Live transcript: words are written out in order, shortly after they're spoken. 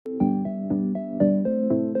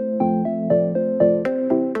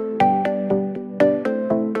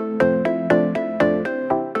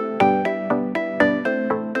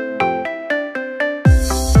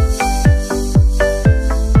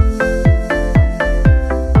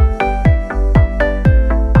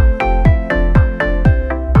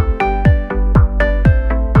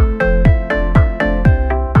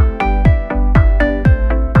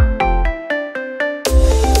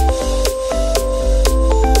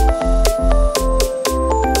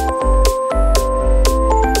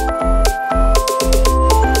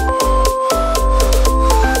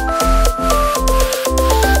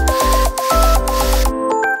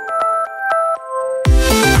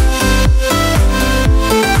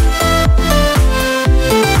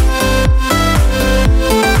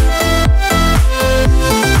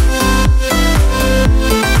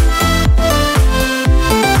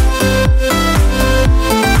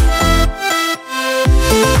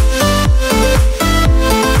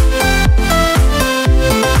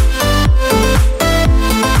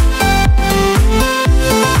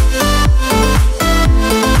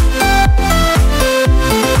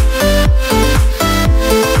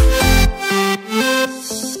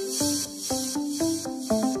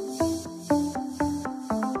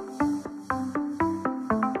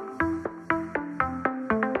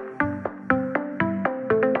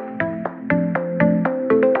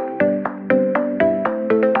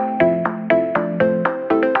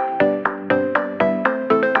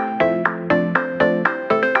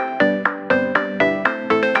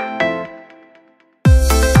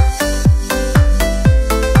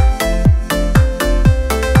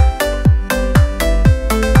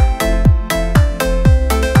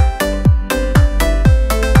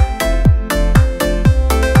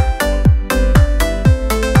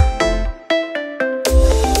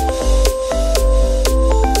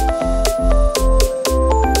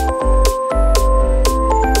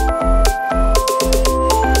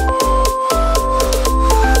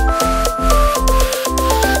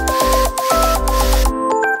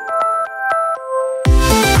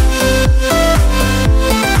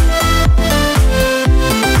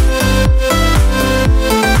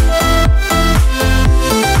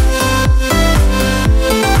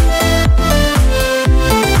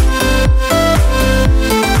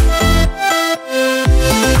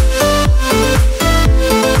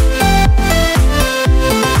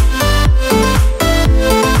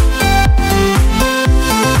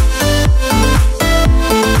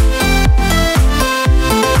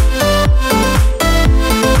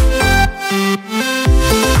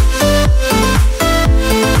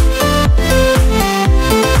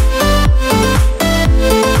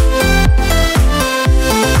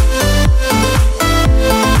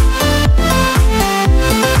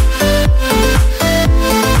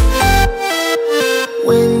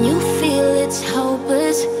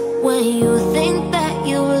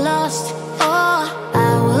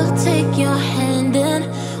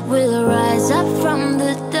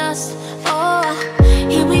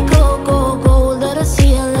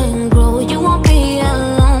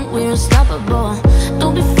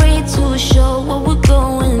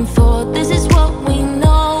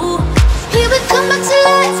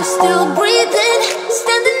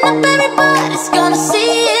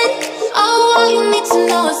to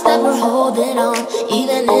know is that we're holding on.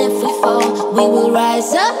 Even if we fall, we will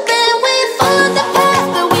rise up and we follow the path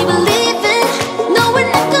that we believe in. No, we're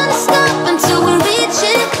not gonna stop until we reach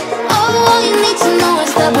it. Oh, all you need to know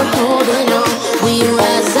is that we're holding on. We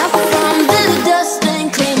rise up from the dust and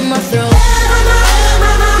claim our throne.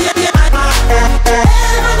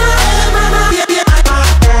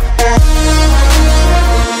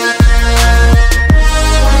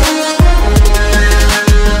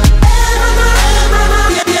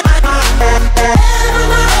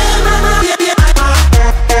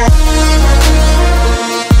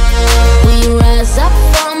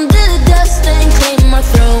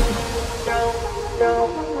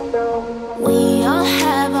 We all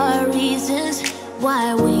have our reasons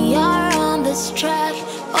why we are on this track.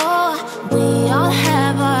 Oh, we all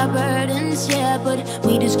have our burdens, yeah, but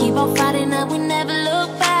we just keep on fighting and we never